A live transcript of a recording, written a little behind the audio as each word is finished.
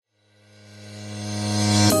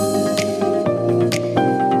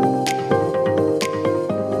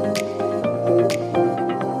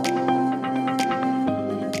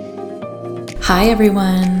Hi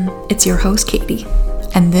everyone, it's your host Katie,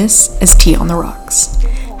 and this is Tea on the Rocks.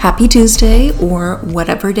 Happy Tuesday, or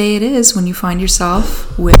whatever day it is when you find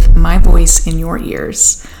yourself with my voice in your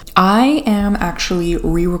ears. I am actually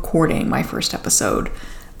re-recording my first episode.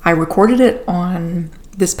 I recorded it on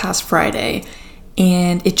this past Friday,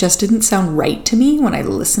 and it just didn't sound right to me when I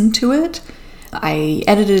listened to it. I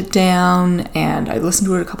edited it down, and I listened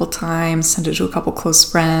to it a couple times, sent it to a couple close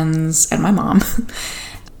friends, and my mom.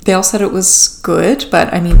 They all said it was good,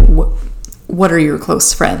 but I mean, what are your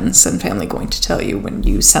close friends and family going to tell you when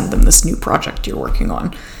you send them this new project you're working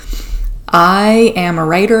on? I am a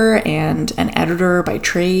writer and an editor by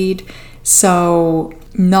trade, so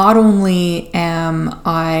not only am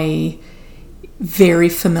I very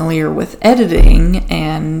familiar with editing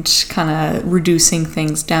and kind of reducing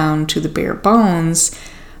things down to the bare bones,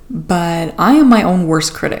 but I am my own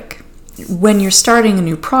worst critic. When you're starting a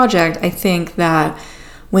new project, I think that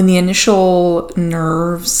when the initial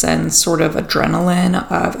nerves and sort of adrenaline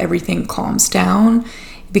of everything calms down,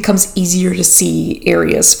 it becomes easier to see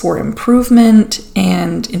areas for improvement,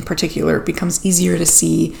 and in particular, it becomes easier to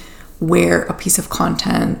see where a piece of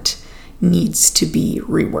content needs to be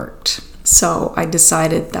reworked. So I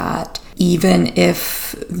decided that even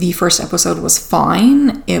if the first episode was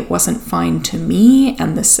fine, it wasn't fine to me,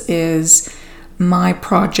 and this is my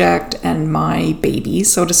project and my baby,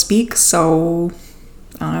 so to speak, so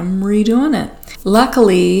I'm redoing it.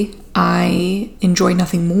 Luckily, I enjoy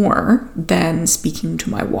nothing more than speaking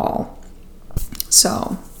to my wall.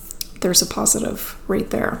 So there's a positive right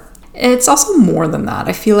there. It's also more than that.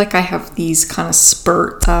 I feel like I have these kind of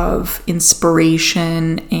spurts of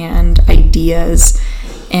inspiration and ideas.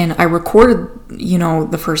 And I recorded,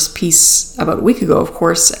 the first piece about a week ago, of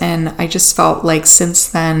course. And I just felt like since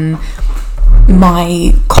then,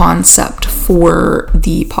 my concept for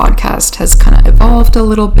the podcast has kind of evolved a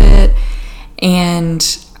little bit.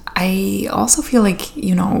 And I also feel like,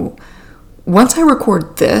 once I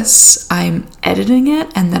record this, I'm editing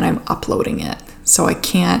it and then I'm uploading it. So I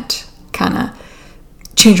can't kind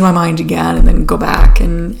of change my mind again and then go back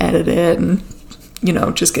and edit it and,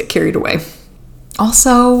 just get carried away.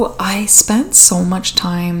 Also, I spent so much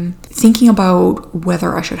time thinking about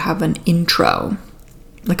whether I should have an intro,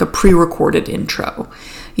 like a pre-recorded intro.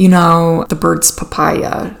 The Birds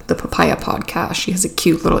Papaya, the Papaya podcast, she has a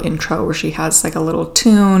cute little intro where she has like a little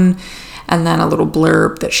tune and then a little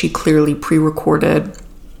blurb that she clearly pre-recorded,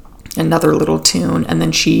 another little tune, and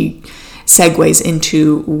then she segues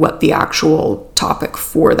into what the actual topic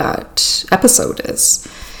for that episode is.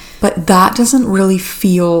 But that doesn't really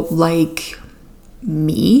feel like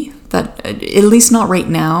me, that at least not right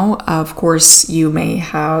now. Of course, you may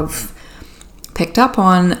have picked up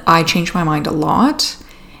on I change my mind a lot,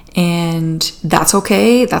 and that's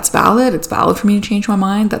okay, that's valid. It's valid for me to change my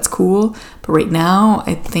mind, that's cool. But right now,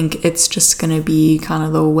 I think it's just gonna be kind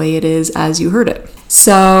of the way it is as you heard it.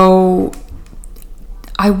 So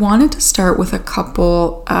I wanted to start with a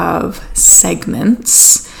couple of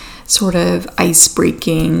segments, sort of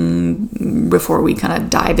ice-breaking before we kind of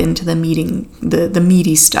dive into the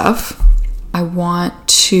meaty stuff. I want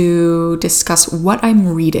to discuss what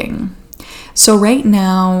I'm reading. So right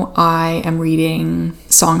now I am reading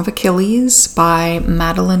Song of Achilles by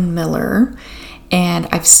Madeline Miller, and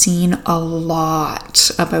I've seen a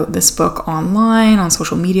lot about this book online, on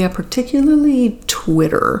social media, particularly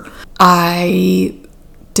Twitter. I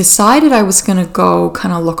decided I was going to go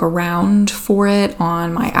kind of look around for it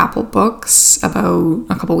on my Apple Books about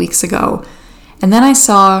a couple weeks ago. And then I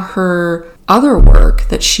saw her other work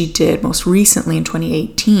that she did most recently in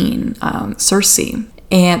 2018, Circe.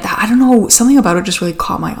 And I don't know, something about it just really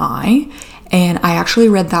caught my eye. And I actually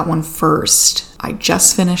read that one first. I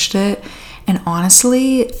just finished it. And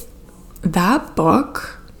honestly, that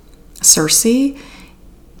book, Circe,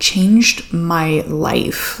 changed my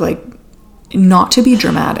life. Like, not to be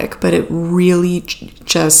dramatic, but it really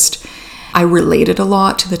just, I related a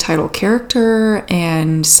lot to the title character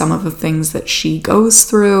and some of the things that she goes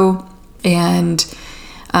through. And,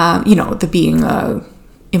 the being a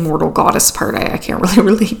immortal goddess part, I can't really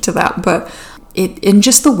relate to that, but in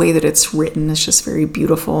just the way that it's written is just very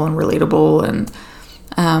beautiful and relatable.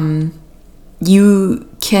 And you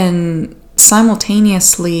can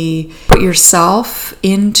simultaneously put yourself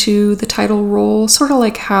into the title role, sort of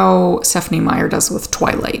like how Stephenie Meyer does with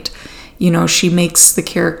Twilight. She makes the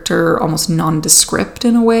character almost nondescript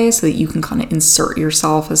in a way so that you can kind of insert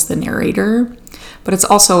yourself as the narrator. But it's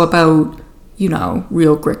also about,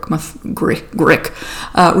 real Greek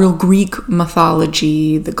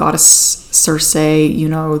mythology, the goddess Circe,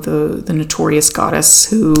 the notorious goddess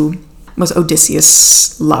who was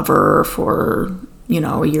Odysseus' lover for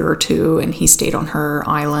a year or two, and he stayed on her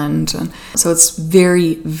island. And so it's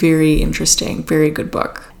very, very interesting, very good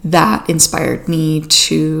book. That inspired me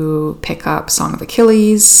to pick up Song of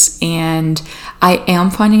Achilles, and I am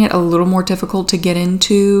finding it a little more difficult to get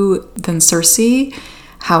into than Circe.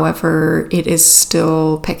 However, it is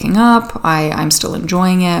still picking up. I'm still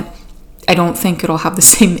enjoying it. I don't think it'll have the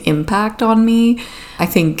same impact on me. I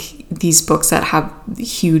think these books that have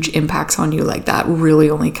huge impacts on you like that really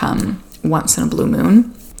only come once in a blue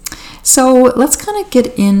moon. So let's kind of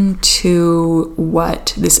get into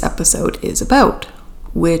what this episode is about,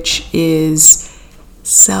 which is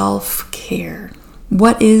self-care.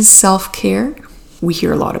 What is self-care? We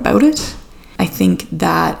hear a lot about it. I think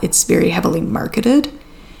that it's very heavily marketed.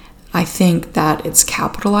 I think that it's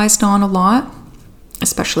capitalized on a lot,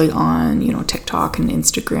 especially on, TikTok and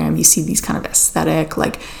Instagram. You see these kind of aesthetic,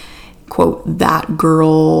 like, quote, that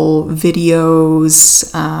girl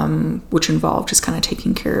videos, which involve just kind of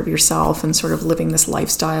taking care of yourself and sort of living this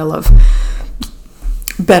lifestyle of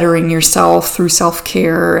bettering yourself through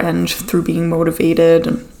self-care and through being motivated.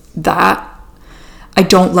 And that, I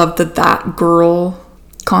don't love that girl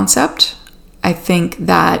concept. I think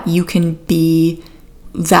that you can be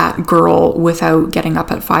that girl without getting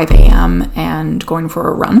up at 5 a.m. and going for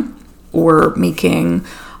a run, or making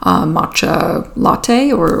a matcha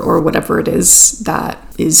latte, or whatever it is that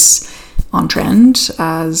is on trend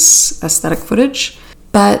as aesthetic footage.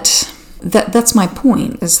 But that's my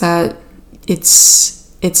point, is that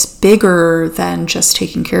it's bigger than just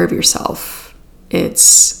taking care of yourself.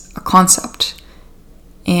 It's a concept,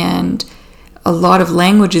 and a lot of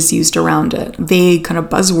language is used around it, vague, kind of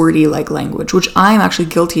buzzwordy like language, which I'm actually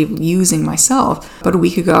guilty of using myself. About a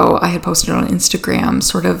week ago, I had posted on Instagram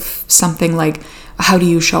sort of something like, how do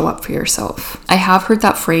you show up for yourself? I have heard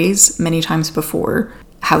that phrase many times before.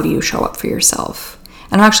 How do you show up for yourself?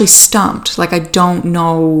 And I'm actually stumped. Like, I don't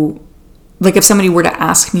know, like, if somebody were to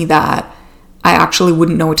ask me that, I actually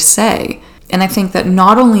wouldn't know what to say. And I think that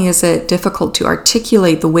not only is it difficult to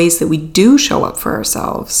articulate the ways that we do show up for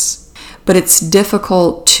ourselves, but it's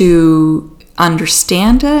difficult to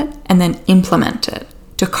understand it and then implement it,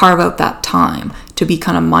 to carve out that time, to be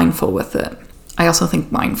kind of mindful with it. I also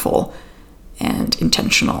think mindful and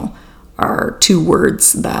intentional are two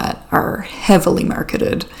words that are heavily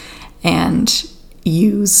marketed and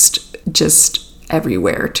used just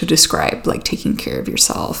everywhere to describe, like, taking care of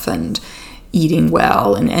yourself and eating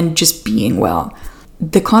well and just being well.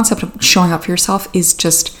 The concept of showing up for yourself is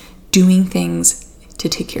just doing things to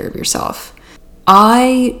take care of yourself.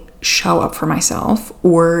 I show up for myself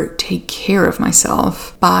or take care of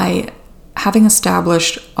myself by having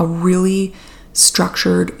established a really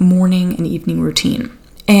structured morning and evening routine.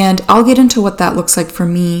 And I'll get into what that looks like for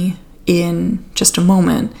me in just a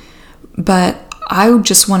moment. But I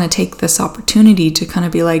just want to take this opportunity to kind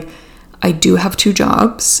of be like, I do have 2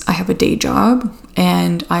 jobs. I have a day job,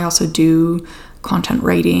 and I also do content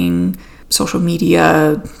writing, social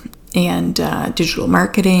media, and digital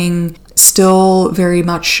marketing. Still very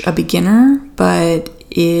much a beginner, but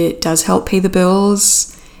it does help pay the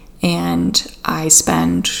bills, and I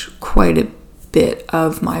spend quite a bit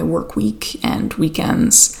of my work week and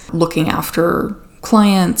weekends looking after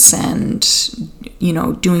clients and,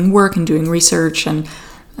 doing work and doing research. And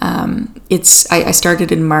I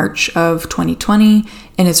started in March of 2020,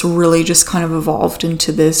 and it's really just kind of evolved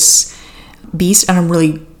into this beast, and I'm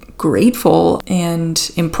really grateful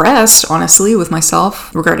and impressed, honestly, with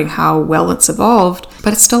myself regarding how well it's evolved.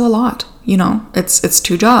 But it's still a lot, it's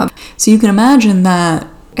 2 jobs. So you can imagine that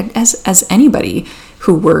as anybody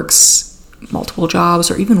who works multiple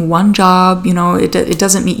jobs or even one job, it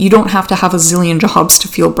doesn't mean you don't have to have a zillion jobs to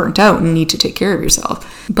feel burnt out and need to take care of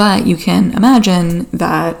yourself. But you can imagine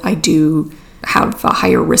that I do have a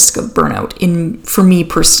higher risk of burnout. For me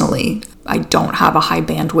personally, I don't have a high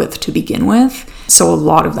bandwidth to begin with, so a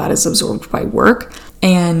lot of that is absorbed by work.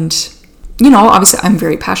 And, obviously I'm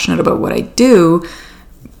very passionate about what I do,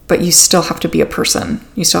 but you still have to be a person.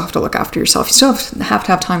 You still have to look after yourself. You still have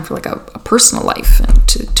to have time for, like, a personal life and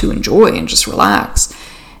to enjoy and just relax.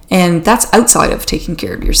 And that's outside of taking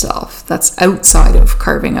care of yourself. That's outside of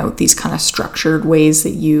carving out these kind of structured ways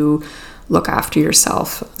that you look after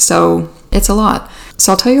yourself. So it's a lot.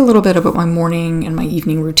 So I'll tell you a little bit about my morning and my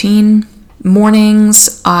evening routine.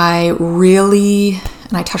 Mornings, I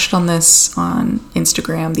touched on this on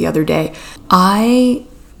Instagram the other day, I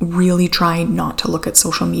really try not to look at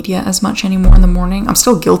social media as much anymore in the morning. I'm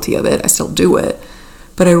still guilty of it. I still do it.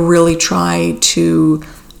 But I really try to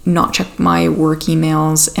not check my work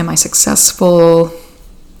emails. Am I successful?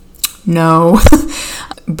 No.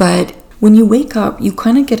 But when you wake up, you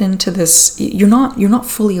kind of get into this, you're not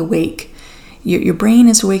fully awake. your brain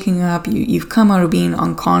is waking up. You've come out of being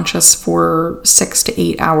unconscious for 6 to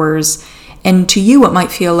 8 hours. And to you, it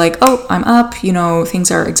might feel like, oh, I'm up, things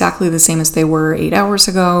are exactly the same as they were 8 hours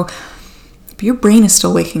ago. But your brain is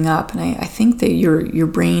still waking up. And I think that your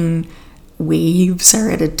brain waves are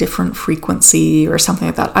at a different frequency or something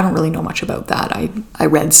like that. I don't really know much about that. I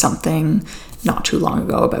read something not too long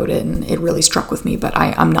ago about it, and it really struck with me. But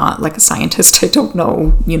I'm not like a scientist. I don't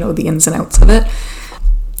know, the ins and outs of it.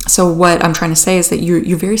 So what I'm trying to say is that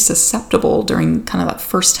you're very susceptible during kind of that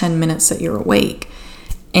first 10 minutes that you're awake.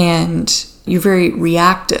 And you're very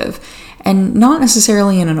reactive, and not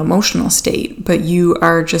necessarily in an emotional state, but you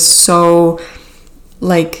are just so,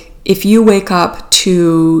 like, if you wake up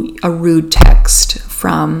to a rude text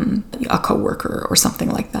from a coworker or something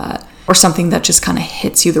like that, or something that just kind of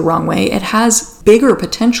hits you the wrong way, it has bigger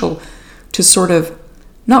potential to sort of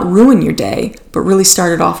not ruin your day, but really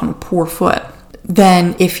start it off on a poor foot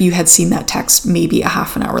than if you had seen that text maybe a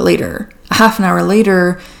half an hour later. A half an hour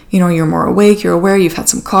later, you're more awake, you're aware, you've had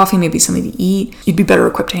some coffee, maybe something to eat, you'd be better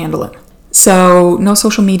equipped to handle it. So no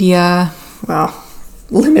social media, well,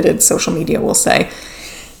 limited social media, we'll say.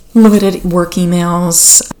 Limited work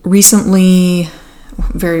emails.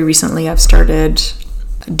 Very recently, I've started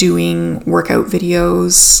doing workout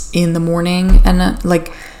videos in the morning. And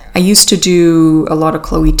I used to do a lot of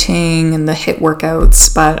Chloe Ting and the HIIT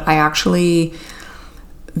workouts, but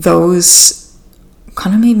those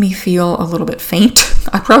kind of made me feel a little bit faint.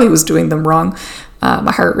 I probably was doing them wrong.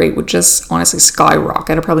 My heart rate would just honestly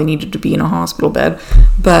skyrocket. I probably needed to be in a hospital bed.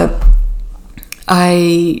 But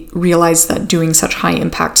I realized that doing such high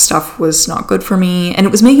impact stuff was not good for me. And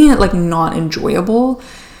it was making it not enjoyable.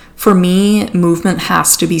 For me, movement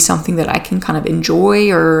has to be something that I can kind of enjoy,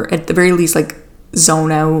 or at the very least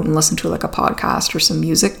zone out and listen to a podcast or some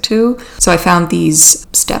music too. So I found these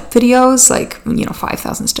step videos,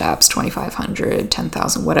 5,000 steps, 2,500,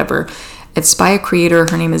 10,000, whatever. It's by a creator.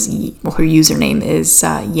 Her username is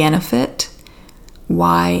Yanafit,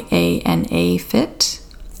 YANA Fit.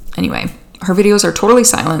 Anyway, her videos are totally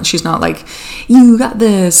silent. She's not like, you got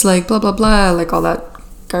this, blah, blah, blah, all that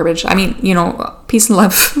garbage. I mean, peace and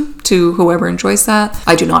love to whoever enjoys that.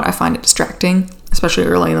 I do not. I find it distracting, especially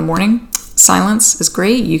early in the morning. Silence is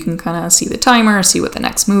great. You can kind of see the timer, see what the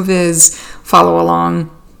next move is, follow along,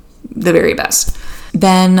 the very best.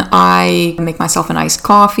 Then I make myself an iced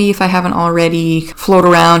coffee if I haven't already, float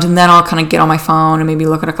around, and then I'll kind of get on my phone and maybe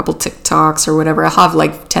look at a couple TikToks or whatever. I'll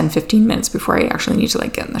have 10, 15 minutes before I actually need to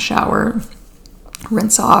get in the shower,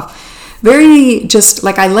 rinse off. Very just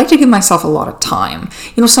I like to give myself a lot of time.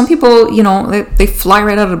 Some people, they fly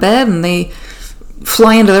right out of bed and they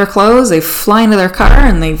fly into their clothes, they fly into their car,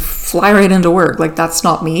 and they fly right into work. That's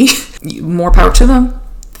not me. More power to them.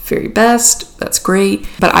 Very best. That's great.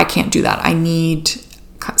 But I can't do that. I need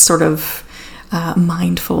sort of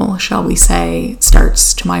mindful, shall we say,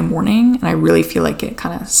 starts to my morning. And I really feel like it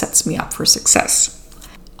kind of sets me up for success.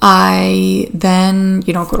 I then,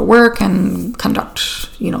 go to work and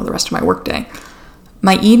conduct, the rest of my workday.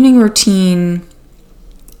 My evening routine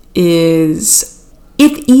is,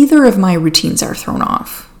 if either of my routines are thrown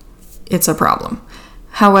off, it's a problem.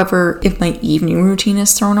 However, if my evening routine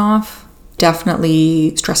is thrown off,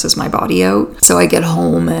 definitely stresses my body out. So I get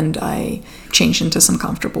home and I change into some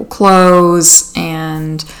comfortable clothes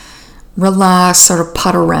and relax, sort of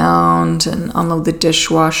putt around and unload the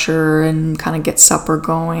dishwasher and kind of get supper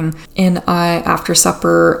going. And after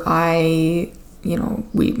supper, my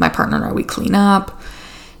partner and I, we clean up.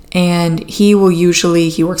 And he works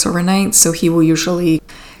overnight, so he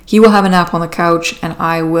will have a nap on the couch, and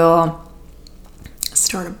I will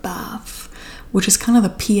start a bath, which is kind of the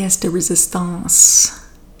pièce de résistance,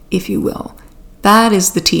 if you will. That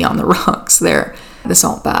is the tea on the rocks there, the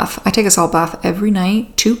salt bath. I take a salt bath every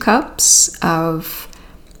night, 2 cups of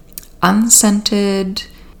unscented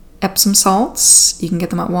Epsom salts. You can get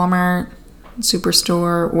them at Walmart,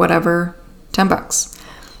 Superstore, whatever, $10.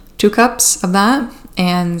 2 cups of that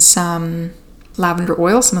and some lavender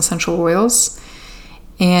oil, some essential oils.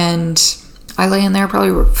 And I lay in there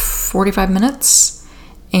probably 45 minutes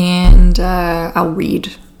and I'll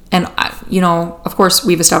read. And, of course,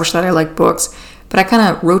 we've established that I like books, but I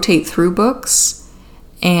kind of rotate through books.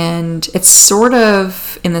 And it's sort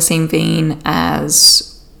of in the same vein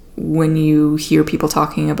as when you hear people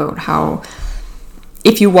talking about how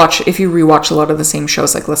if you rewatch a lot of the same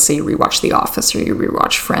shows, let's say you rewatch The Office or you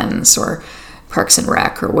rewatch Friends or Parks and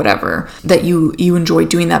Rec or whatever, that you enjoy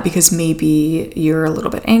doing that because maybe you're a little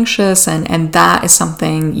bit anxious and that is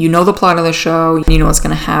something, the plot of the show, what's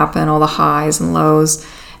going to happen, all the highs and lows.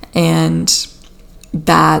 And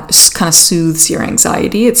that kind of soothes your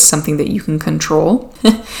anxiety. It's something that you can control.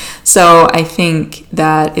 So I think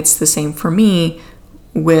that it's the same for me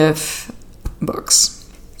with books.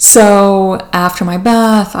 So after my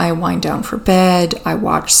bath, I wind down for bed. I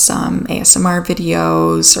watch some ASMR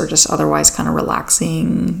videos or just otherwise kind of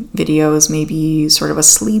relaxing videos, maybe sort of a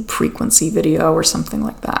sleep frequency video or something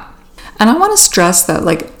like that. And I want to stress that,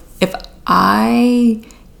 like, if I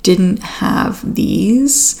didn't have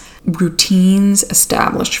these routines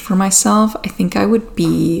established for myself, I think I would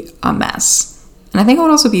be a mess. And I think I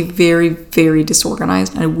would also be very, very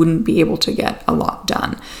disorganized, and I wouldn't be able to get a lot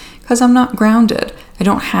done because I'm not grounded. I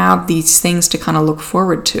don't have these things to kind of look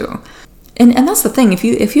forward to. And that's the thing.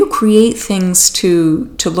 If you create things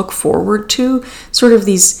to look forward to, sort of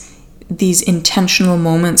these intentional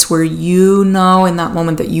moments where you know in that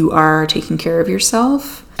moment that you are taking care of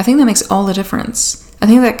yourself, I think that makes all the difference. I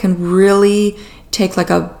think that can really take like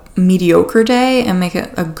a mediocre day and make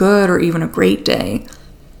it a good or even a great day,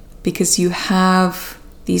 because you have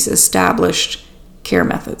these established care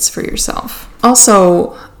methods for yourself.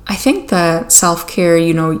 Also, I think that self-care,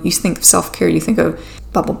 you think of self-care, you think of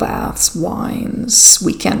bubble baths, wines,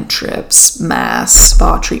 weekend trips, mass,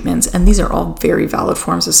 spa treatments, and these are all very valid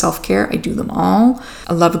forms of self-care. I do them all.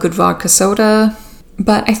 I love a good vodka soda,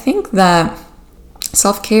 but I think that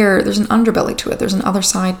self-care, there's an underbelly to it. There's an other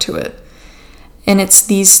side to it. And it's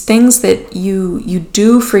these things that you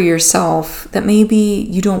do for yourself that maybe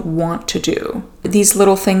you don't want to do. These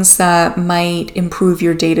little things that might improve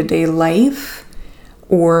your day-to-day life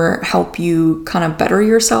or help you kind of better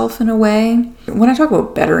yourself in a way. When I talk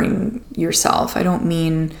about bettering yourself, I don't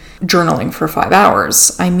mean journaling for 5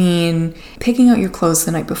 hours. I mean picking out your clothes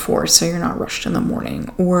the night before so you're not rushed in the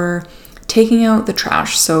morning, or taking out the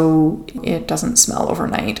trash so it doesn't smell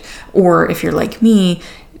overnight. Or if you're like me,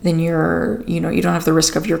 then you don't have the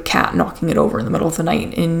risk of your cat knocking it over in the middle of the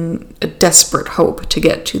night in a desperate hope to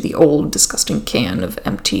get to the old disgusting can of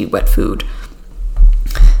empty wet food.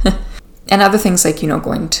 And other things like,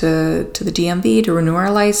 going to the DMV to renew our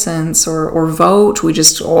license or vote. We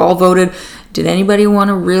just all voted. Did anybody want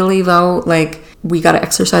to really vote? Like, we got to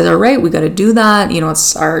exercise our right. We got to do that.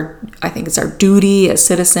 I think it's our duty as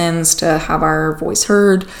citizens to have our voice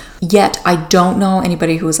heard. Yet I don't know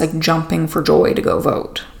anybody who is like jumping for joy to go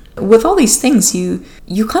vote. With all these things, you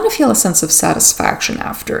kind of feel a sense of satisfaction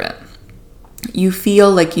after it. You feel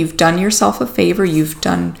like you've done yourself a favor.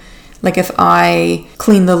 Like if I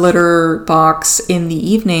clean the litter box in the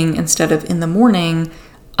evening instead of in the morning,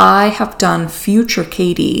 I have done future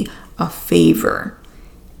Katie a favor.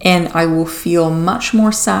 And I will feel much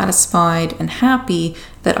more satisfied and happy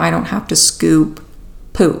that I don't have to scoop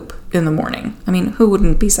poop in the morning. I mean, who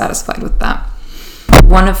wouldn't be satisfied with that?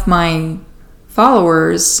 One of my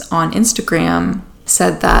followers on Instagram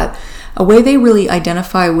said that a way they really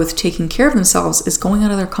identify with taking care of themselves is going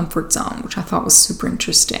out of their comfort zone, which I thought was super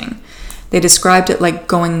interesting. They described it like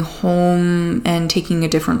going home and taking a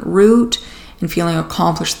different route and feeling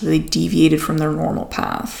accomplished that they deviated from their normal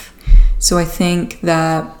path. So I think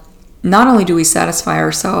that not only do we satisfy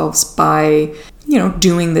ourselves by,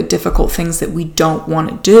 doing the difficult things that we don't want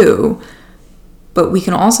to do, but we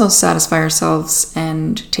can also satisfy ourselves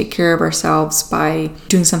and take care of ourselves by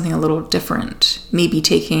doing something a little different. Maybe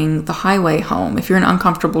taking the highway home. If you're an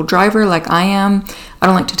uncomfortable driver like I am, I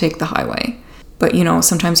don't like to take the highway. But,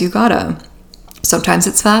 sometimes you gotta. Sometimes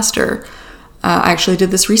it's faster. I actually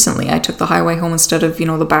did this recently. I took the highway home instead of,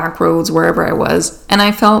 the back roads, wherever I was. And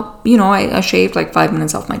I felt, I shaved like 5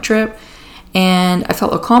 minutes off my trip. And I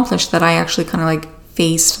felt accomplished that I actually kind of like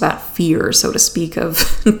faced that fear, so to speak,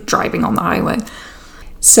 of driving on the highway.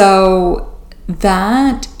 So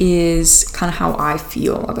that is kind of how I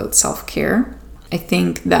feel about self-care. I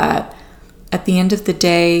think that at the end of the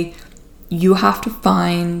day, you have to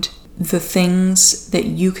find the things that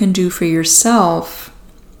you can do for yourself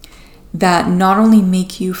that not only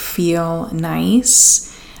make you feel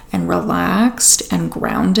nice and relaxed and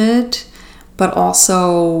grounded, but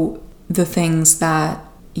also the things that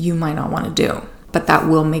you might not want to do, but that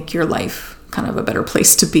will make your life kind of a better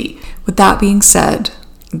place to be. With that being said,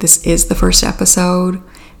 this is the first episode.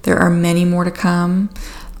 There are many more to come.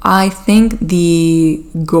 I think the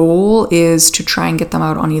goal is to try and get them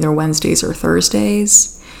out on either Wednesdays or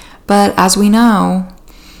Thursdays. But as we know,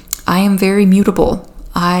 I am very mutable.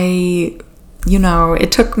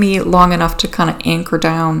 It took me long enough to kind of anchor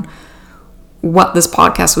down what this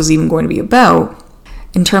podcast was even going to be about.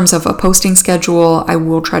 In terms of a posting schedule, I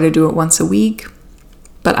will try to do it once a week.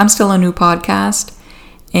 But I'm still a new podcast,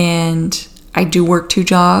 and I do work 2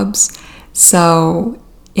 jobs, so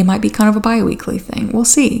it might be kind of a bi-weekly thing. We'll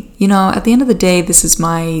see. At the end of the day, this is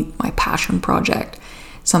my passion project.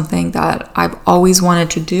 something that I've always wanted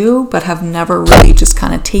to do, but have never really just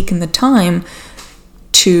kind of taken the time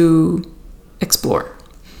to explore.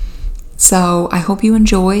 So I hope you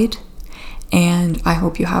enjoyed, and I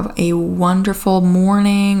hope you have a wonderful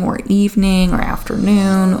morning or evening or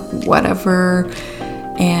afternoon, whatever,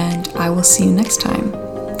 and I will see you next time.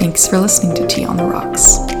 Thanks for listening to Tea on the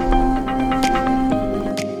Rocks.